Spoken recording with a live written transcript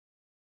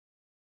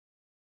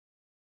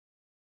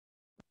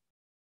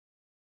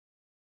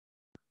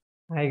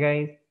Hi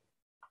guys.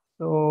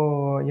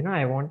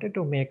 I wanted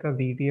to make a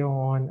video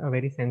on a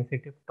very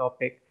sensitive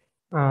topic,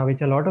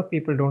 which a lot of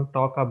people don't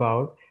talk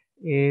about,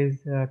 is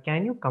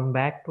can you come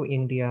back to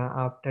India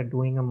after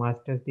doing a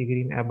master's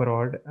degree in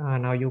abroad?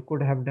 Now you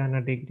could have done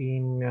a degree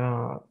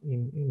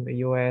in the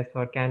US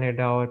or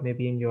Canada or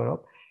maybe in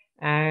Europe,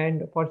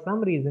 and for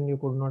some reason you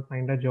could not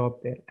find a job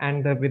there.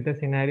 And with the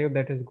scenario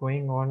that is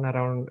going on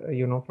around,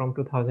 from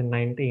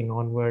 2019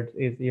 onwards,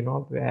 is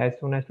as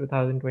soon as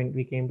 2020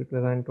 we came to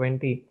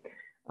 2020,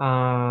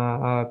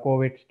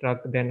 COVID struck,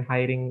 then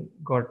hiring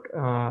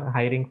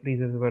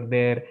freezes were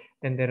there.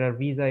 Then there are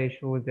visa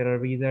issues, there are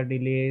visa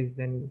delays,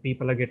 then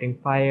people are getting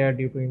fired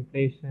due to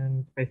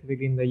inflation,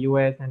 specifically in the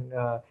US, and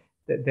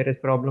there is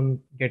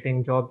problem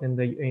getting jobs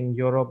in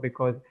Europe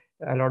because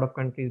a lot of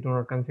countries do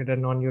not consider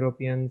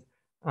non-Europeans.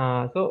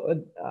 A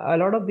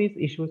lot of these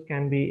issues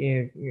can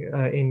be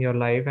in your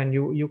life, and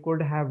you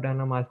could have done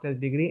a master's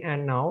degree,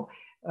 and now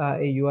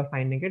you are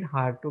finding it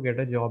hard to get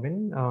a job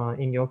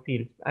in your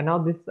field. And now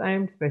this I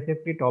am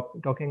specifically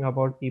talking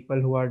about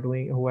people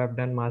who have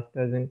done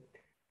masters in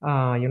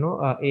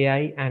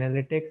AI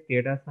analytics,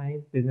 data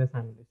science, business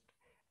analyst,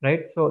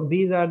 right? So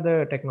these are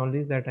the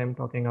technologies that I'm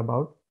talking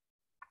about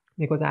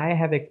because I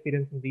have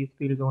experience in these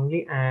fields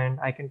only, and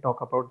I can talk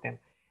about them.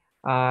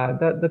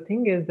 The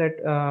thing is that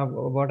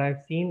what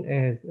I've seen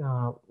is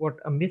what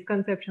a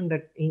misconception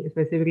that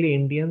specifically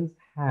Indians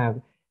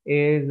have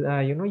is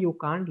you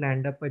can't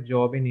land up a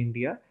job in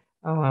India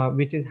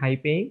which is high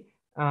paying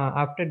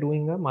after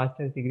doing a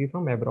master's degree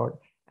from abroad.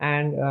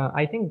 And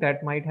I think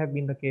that might have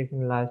been the case in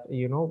the last,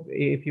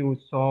 if you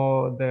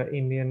saw the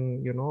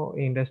Indian,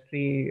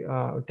 industry,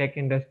 tech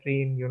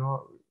industry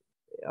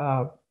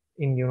uh,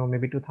 in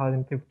maybe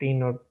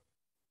 2015 or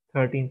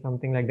 13,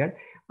 something like that.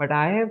 But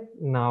I have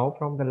now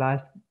from the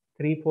last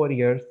 3 4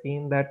 years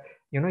seen that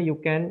you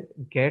can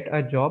get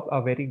a job,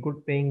 a very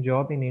good paying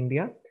job in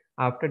India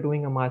after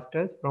doing a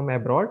master's from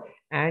abroad,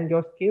 and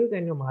your skills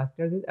and your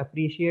master's is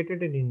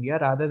appreciated in India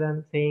rather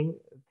than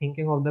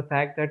thinking of the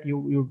fact that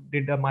you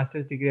did a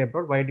master's degree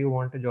abroad, why do you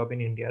want a job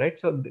in India, right?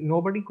 So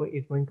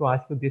is going to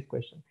ask you this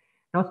question.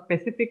 Now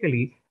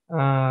specifically,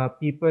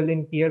 people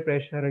in peer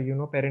pressure,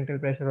 or parental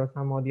pressure or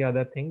some or the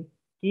other thing,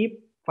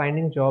 keep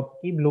finding jobs,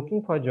 keep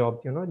looking for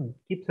jobs,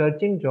 keep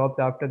searching jobs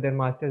after their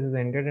masters is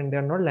ended, and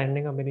they're not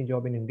landing up any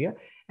job in India.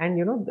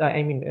 And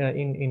I mean,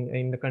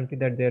 in the country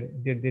that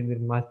they did their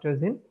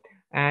masters in,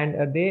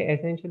 and they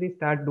essentially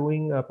start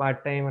doing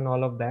part time and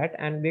all of that,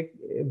 and they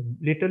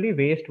literally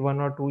waste 1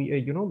 or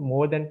 2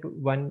 more than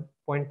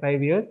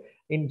 1.5 years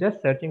in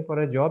just searching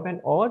for a job,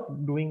 and or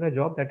doing a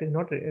job that is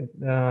not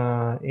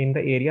in the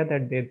area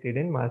that they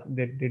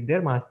did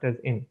their masters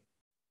in.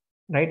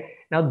 Right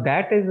now,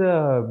 that is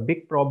a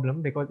big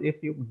problem, because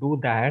if you do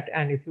that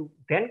and if you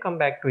then come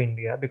back to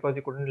India because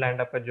you couldn't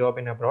land up a job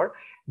in abroad,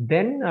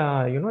 then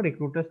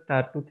recruiters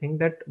start to think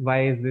that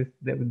why is this,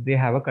 they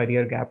have a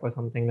career gap or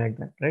something like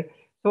that, right?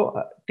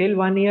 So till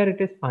 1 year it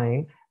is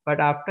fine,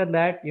 but after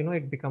that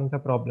it becomes a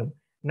problem.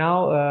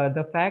 Now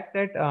the fact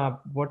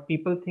that what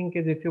people think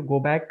is if you go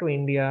back to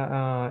India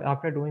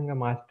after doing a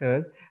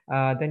master's,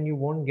 then you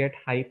won't get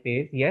high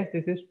pays. Yes,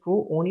 this is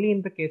true only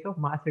in the case of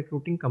mass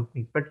recruiting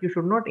companies, but you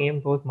should not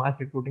aim those mass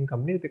recruiting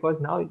companies because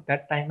now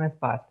that time has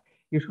passed.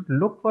 You should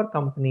look for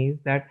companies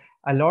that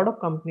a lot of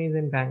companies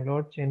in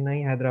Bangalore,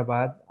 Chennai,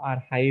 Hyderabad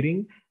are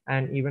hiring,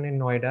 and even in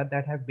Noida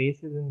that have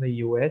bases in the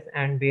US,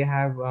 and they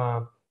have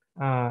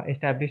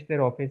established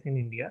their office in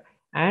India,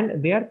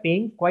 and they are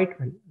paying quite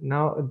well.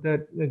 Now,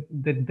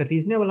 the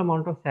reasonable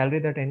amount of salary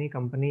that any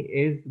company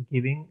is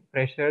giving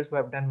freshers who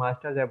have done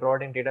masters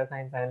abroad in data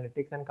science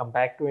analytics and come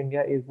back to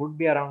India is would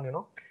be around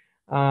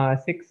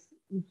six,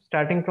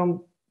 starting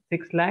from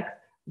 6 lakhs,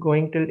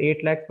 going till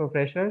 8 lakhs for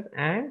freshers,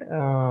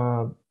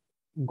 and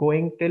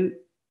going till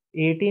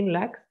 18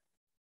 lakhs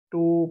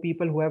to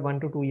people who have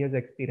 1 to 2 years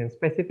experience,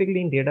 specifically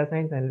in data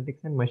science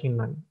analytics and machine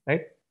learning,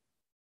 right?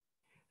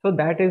 So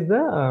that is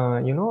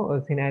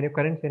the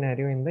current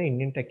scenario in the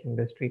Indian tech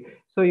industry.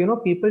 So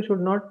people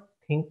should not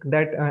think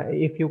that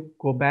if you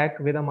go back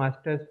with a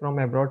master's from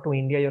abroad to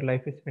India, your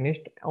life is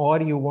finished,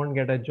 or you won't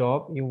get a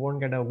job, you won't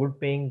get a good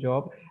paying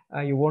job,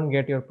 you won't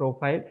get your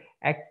profile.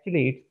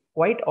 Actually, it's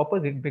quite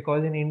opposite,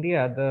 because in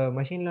India, the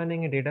machine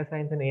learning and data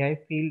science and AI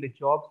field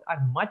jobs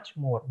are much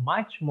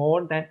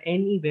more than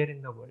anywhere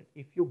in the world.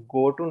 If you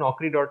go to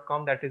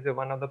Naukri.com, that is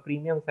one of the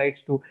premium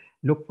sites to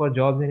look for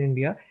jobs in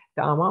India,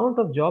 the amount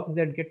of jobs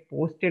that get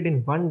posted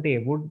in one day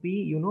would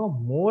be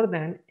more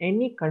than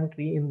any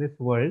country in this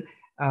world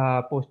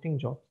posting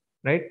jobs,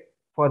 right,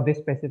 for this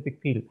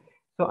specific field.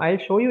 So I'll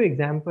show you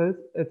examples.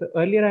 So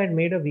earlier I had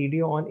made a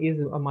video on is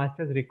a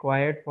master's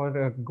required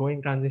for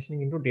going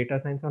transitioning into data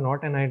science or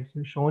not, and I'd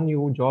shown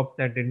you jobs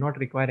that did not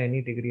require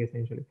any degree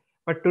essentially.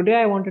 But today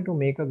I wanted to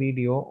make a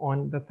video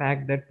on the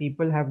fact that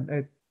people have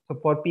so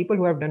for people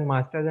who have done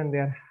masters and they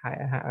are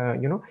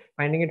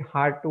finding it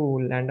hard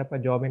to land up a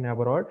job in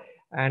abroad,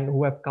 and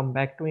who have come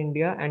back to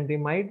India, and they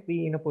might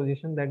be in a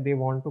position that they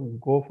want to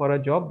go for a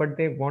job, but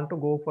they want to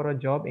go for a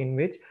job in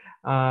which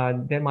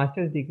their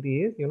master's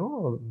degree is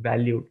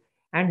valued.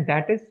 And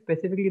that is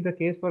specifically the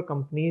case for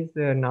companies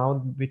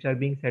now which are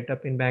being set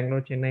up in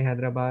Bangalore, Chennai,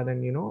 Hyderabad,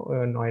 and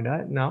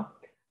Noida now,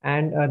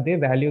 and they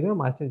value the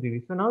master's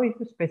degree. So now, if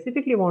you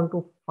specifically want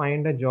to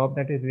find a job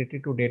that is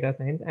related to data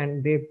science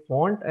and they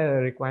want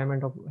a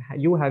requirement of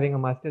you having a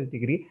master's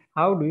degree,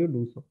 how do you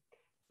do so?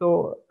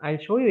 So I'll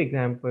show you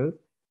examples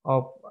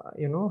of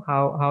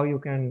how you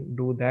can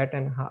do that,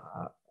 and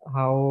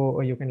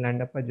how you can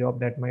land up a job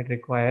that might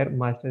require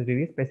master's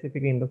degree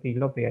specifically in the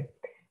field of AI.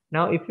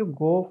 Now, if you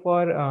go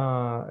for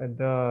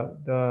the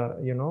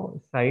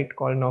site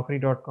called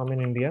Naukri.com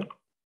in India,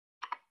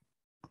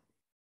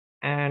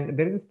 and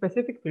there is a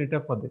specific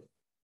filter for this.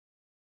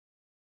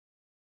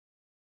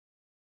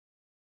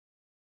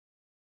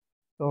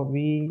 So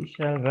we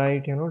shall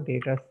write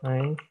data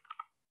science,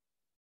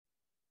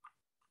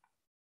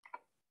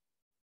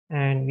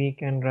 and we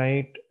can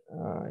write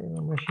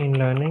machine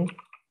learning,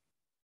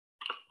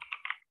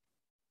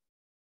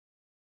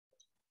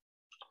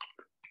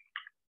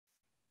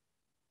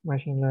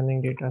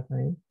 data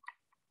science,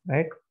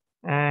 right?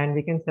 And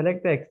we can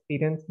select the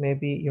experience,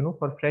 maybe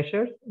for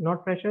freshers,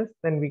 not freshers,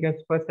 then we can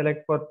first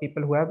select for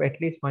people who have at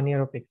least 1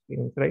 year of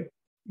experience, right,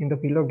 in the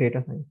field of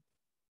data science.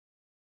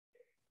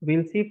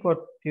 We'll see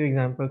for few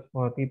examples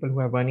for people who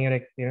have 1 year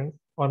experience,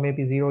 or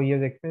maybe 0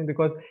 years experience,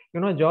 because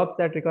jobs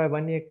that require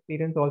 1 year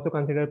experience also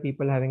consider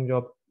people having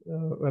jobs,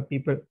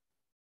 people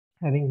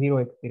having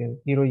 0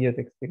 years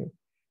experience,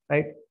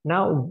 right?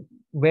 Now,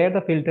 where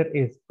the filter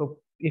is, so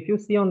if you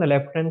see on the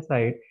left hand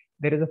side,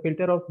 there is a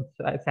filter of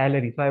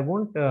salary. So I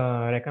won't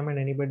recommend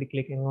anybody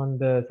clicking on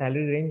the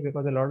salary range,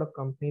 because a lot of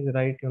companies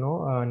write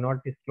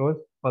not disclosed,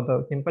 for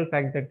the simple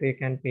fact that they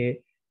can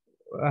pay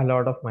a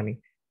lot of money,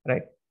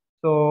 right?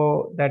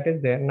 So that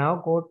is there.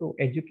 Now go to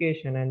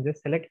education and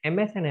just select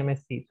MS and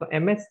MSc. So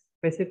MS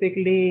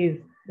specifically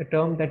is the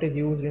term that is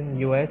used in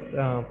US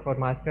for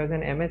masters,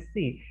 and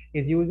MSc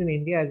is used in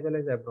India as well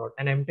as abroad,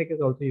 and MTech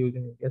is also used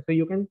in India. So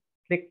you can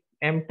click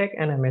MTech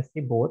and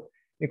MSc both,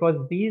 because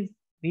these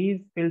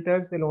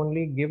filters will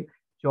only give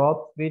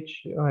jobs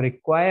which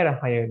require a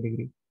higher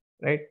degree,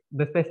 right?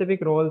 The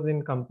specific roles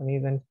in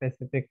companies and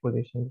specific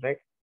positions, right?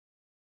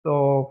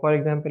 So, for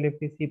example, if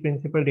we see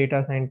principal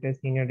data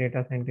scientist, senior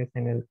data scientist,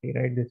 NLP,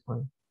 right, this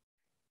one,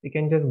 we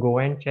can just go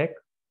and check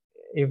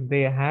if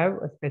they have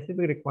a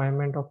specific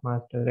requirement of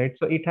master, right?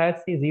 So it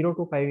has, see, 0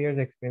 to 5 years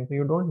experience. So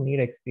you don't need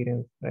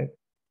experience, right?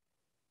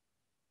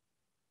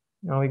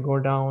 Now we go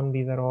down.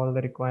 These are all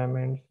the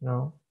requirements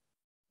now.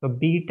 So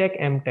BTech,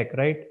 MTech,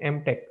 right?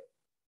 MTech,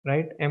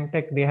 right?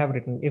 MTech they have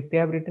written. If they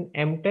have written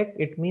MTech,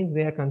 it means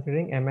they are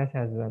considering MS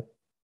as well,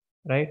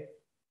 right?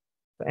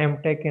 So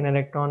MTech in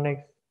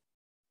electronics,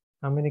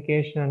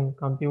 communication,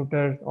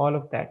 computers, all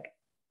of that,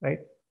 right?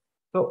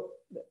 So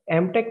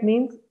MTech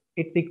means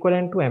it's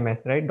equivalent to MS,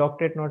 right?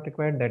 Doctorate not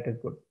required, that is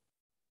good.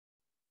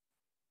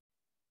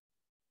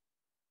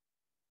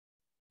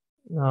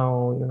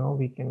 Now,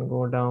 we can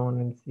go down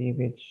and see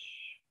which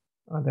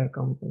other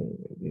company.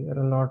 These are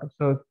a lot of,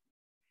 so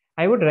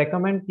I would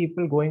recommend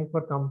people going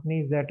for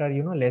companies that are,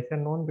 lesser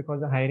known,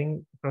 because the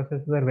hiring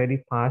processes are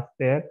very fast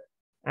there.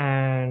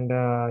 And,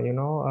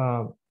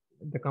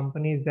 the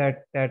companies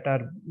that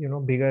are,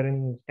 bigger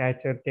in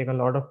stature take a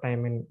lot of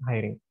time in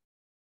hiring.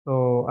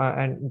 So,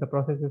 and the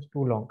process is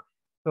too long.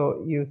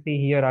 So you see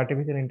here,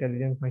 artificial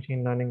intelligence,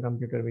 machine learning,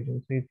 computer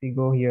vision. So if we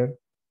go here,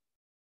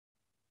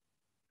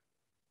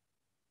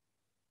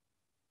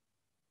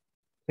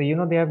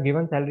 so they have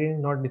given salary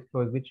is not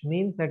disclosed, which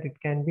means that it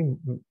can be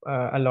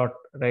a lot,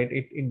 right?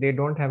 They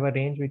don't have a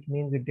range, which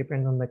means it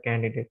depends on the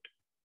candidate.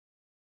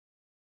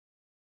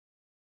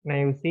 Now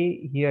you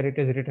see here it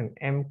is written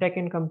MTech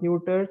in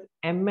computers,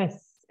 MS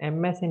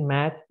in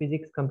math,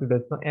 physics,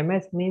 computers. So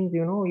MS means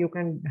you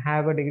can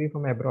have a degree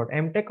from abroad.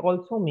 MTech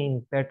also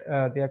means that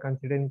they are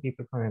considering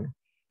people from MS.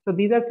 So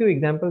these are few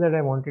examples that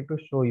I wanted to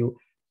show you.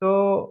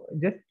 So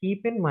just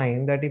keep in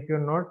mind that if you're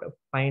not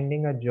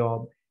finding a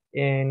job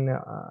in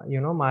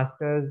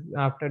masters,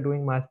 after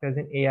doing masters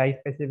in AI,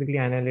 specifically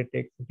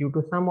analytics, due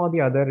to some or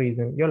the other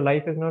reason, your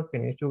life is not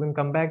finished. You can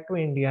come back to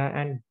India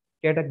and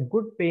get a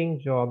good paying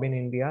job in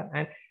India,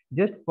 and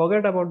just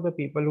forget about the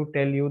people who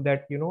tell you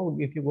that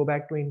if you go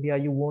back to India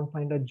you won't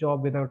find a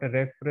job without a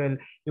referral,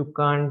 you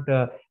can't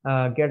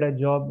get a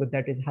job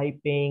that is high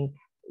paying.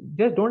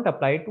 Just don't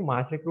apply to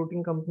mass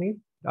recruiting companies.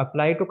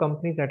 Apply to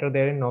companies that are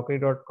there in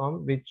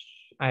Naukri.com, which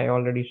I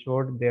already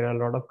showed. There are a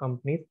lot of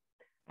companies.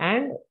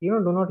 And do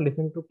not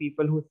listen to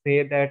people who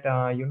say that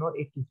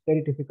it is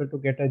very difficult to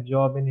get a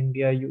job in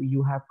India,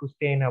 you have to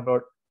stay in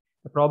abroad.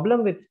 The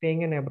problem with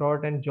staying in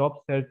abroad and job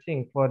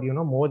searching for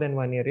more than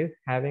 1 year is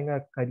having a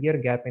career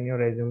gap in your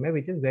resume,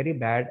 which is very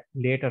bad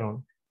later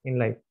on in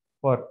life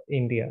for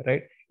India,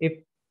 right? If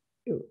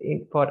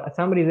for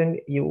some reason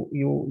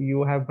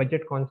you have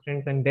budget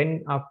constraints, and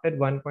then after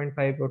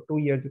 1.5 or 2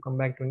 years you come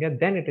back to India,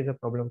 then it is a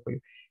problem for you.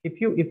 If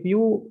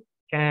you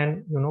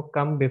can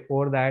come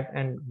before that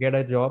and get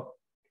a job,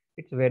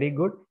 it's very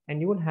good,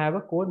 and you will have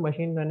a core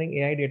machine learning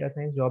AI data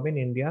science job in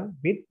India,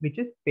 which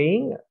is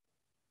paying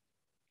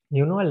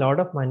a lot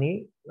of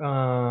money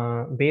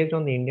based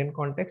on the Indian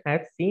context. I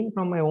have seen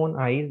from my own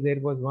eyes, there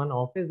was one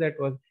office that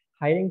was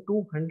hiring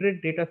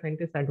 200 data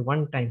scientists at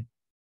one time.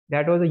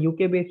 That was a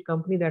UK based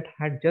company that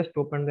had just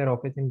opened their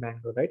office in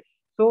Bangalore, right?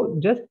 So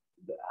just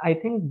I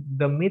think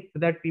the myth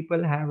that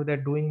people have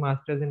that doing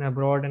masters in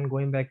abroad and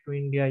going back to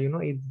India,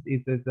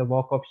 is a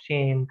walk of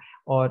shame,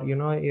 or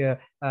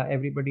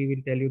everybody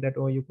will tell you that,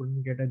 oh, you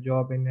couldn't get a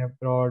job in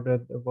abroad,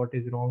 what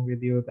is wrong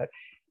with you? That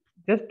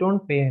just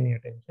don't pay any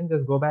attention.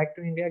 Just go back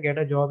to India, get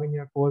a job in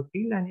your core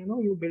field, and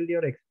you build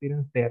your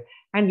experience there.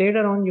 And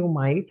later on, you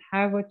might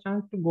have a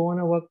chance to go on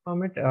a work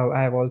permit.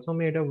 I have also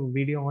made a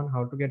video on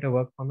how to get a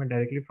work permit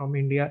directly from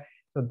India,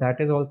 so that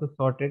is also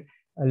sorted.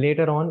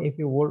 Later on, if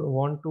you would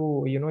want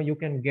to, you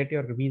can get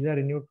your visa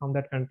renewed from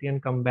that country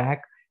and come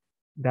back.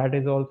 That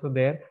is also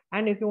there.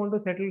 And if you want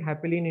to settle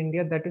happily in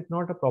India, that is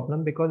not a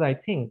problem, because I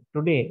think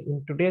today,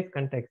 in today's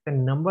context, the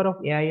number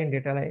of AI and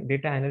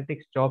data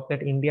analytics jobs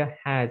that India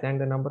has, and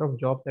the number of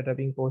jobs that are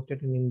being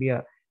posted in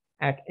India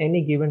at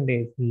any given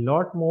day is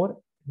lot more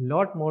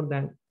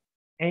than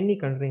any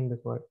country in this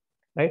world,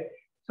 right?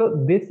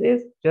 So this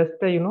is just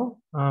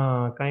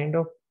a kind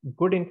of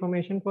good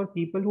information for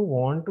people who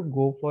want to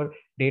go for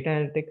data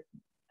analytics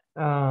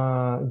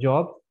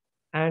jobs,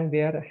 and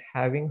they are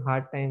having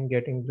hard time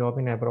getting job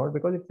in abroad,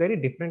 because it's very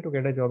different to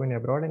get a job in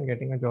abroad and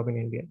getting a job in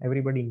India.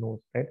 Everybody knows,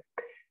 right?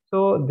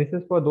 So this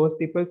is for those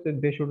people. So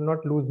they should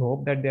not lose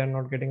hope that they are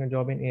not getting a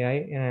job in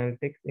AI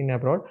analytics in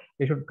abroad.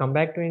 They should come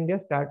back to India,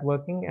 start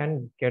working,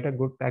 and get a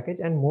good package.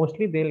 And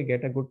mostly they'll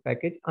get a good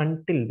package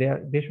until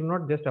they should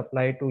not just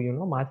apply to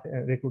mass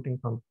recruiting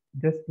firms.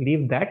 Just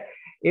leave that.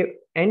 If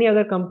any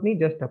other company,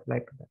 just apply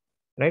to that,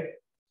 right?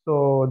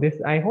 So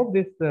this, I hope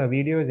this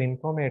video is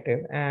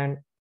informative, and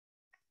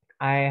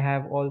I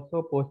have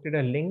also posted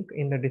a link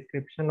in the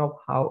description of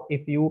how,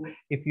 if you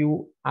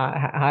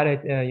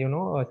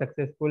are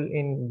successful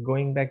in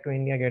going back to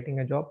India, getting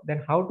a job,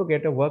 then how to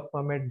get a work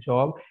permit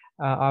job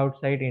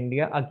outside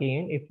India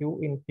again, if you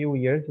in few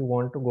years you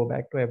want to go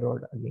back to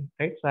abroad again,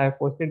 right? So I have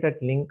posted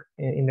that link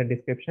in the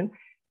description.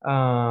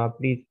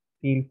 Please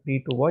feel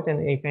free to watch,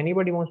 and if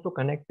anybody wants to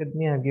connect with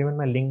me, I've given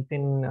my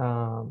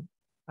LinkedIn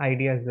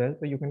ID as well,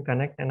 so you can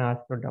connect and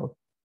ask your doubts.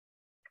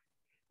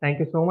 Thank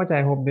you so much.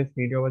 I hope this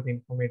video was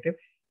informative,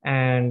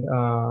 and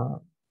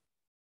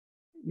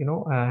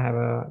have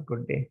a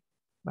good day.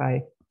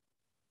 Bye.